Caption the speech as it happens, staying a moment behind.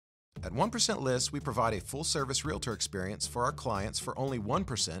At 1% List, we provide a full-service realtor experience for our clients for only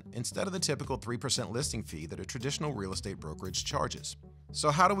 1% instead of the typical 3% listing fee that a traditional real estate brokerage charges. So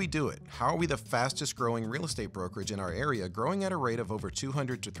how do we do it? How are we the fastest growing real estate brokerage in our area, growing at a rate of over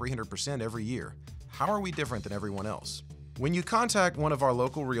 200 to 300% every year? How are we different than everyone else? When you contact one of our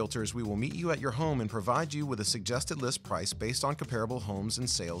local realtors, we will meet you at your home and provide you with a suggested list price based on comparable homes and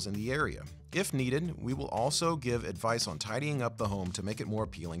sales in the area. If needed, we will also give advice on tidying up the home to make it more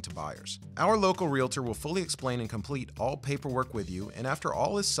appealing to buyers. Our local realtor will fully explain and complete all paperwork with you, and after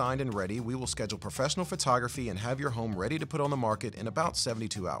all is signed and ready, we will schedule professional photography and have your home ready to put on the market in about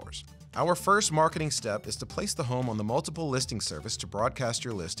 72 hours. Our first marketing step is to place the home on the multiple listing service to broadcast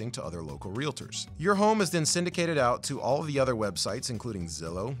your listing to other local realtors. Your home is then syndicated out to all of the other websites, including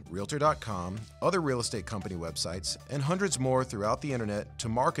Zillow, Realtor.com, other real estate company websites, and hundreds more throughout the internet to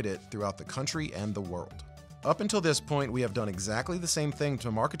market it throughout the country and the world. Up until this point, we have done exactly the same thing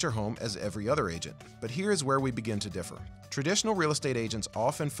to market your home as every other agent, but here is where we begin to differ. Traditional real estate agents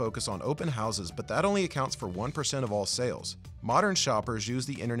often focus on open houses, but that only accounts for 1% of all sales. Modern shoppers use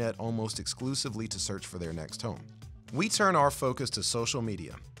the internet almost exclusively to search for their next home. We turn our focus to social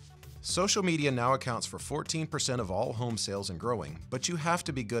media. Social media now accounts for 14% of all home sales and growing, but you have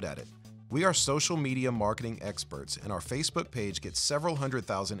to be good at it. We are social media marketing experts, and our Facebook page gets several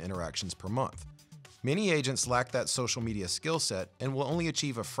 100,000 interactions per month. Many agents lack that social media skill set and will only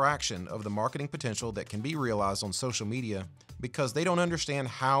achieve a fraction of the marketing potential that can be realized on social media because they don't understand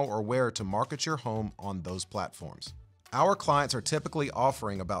how or where to market your home on those platforms. Our clients are typically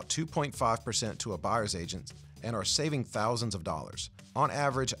offering about 2.5% to a buyer's agent and are saving thousands of dollars. On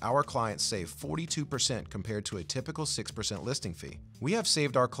average, our clients save 42% compared to a typical 6% listing fee. We have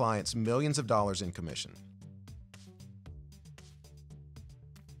saved our clients millions of dollars in commission.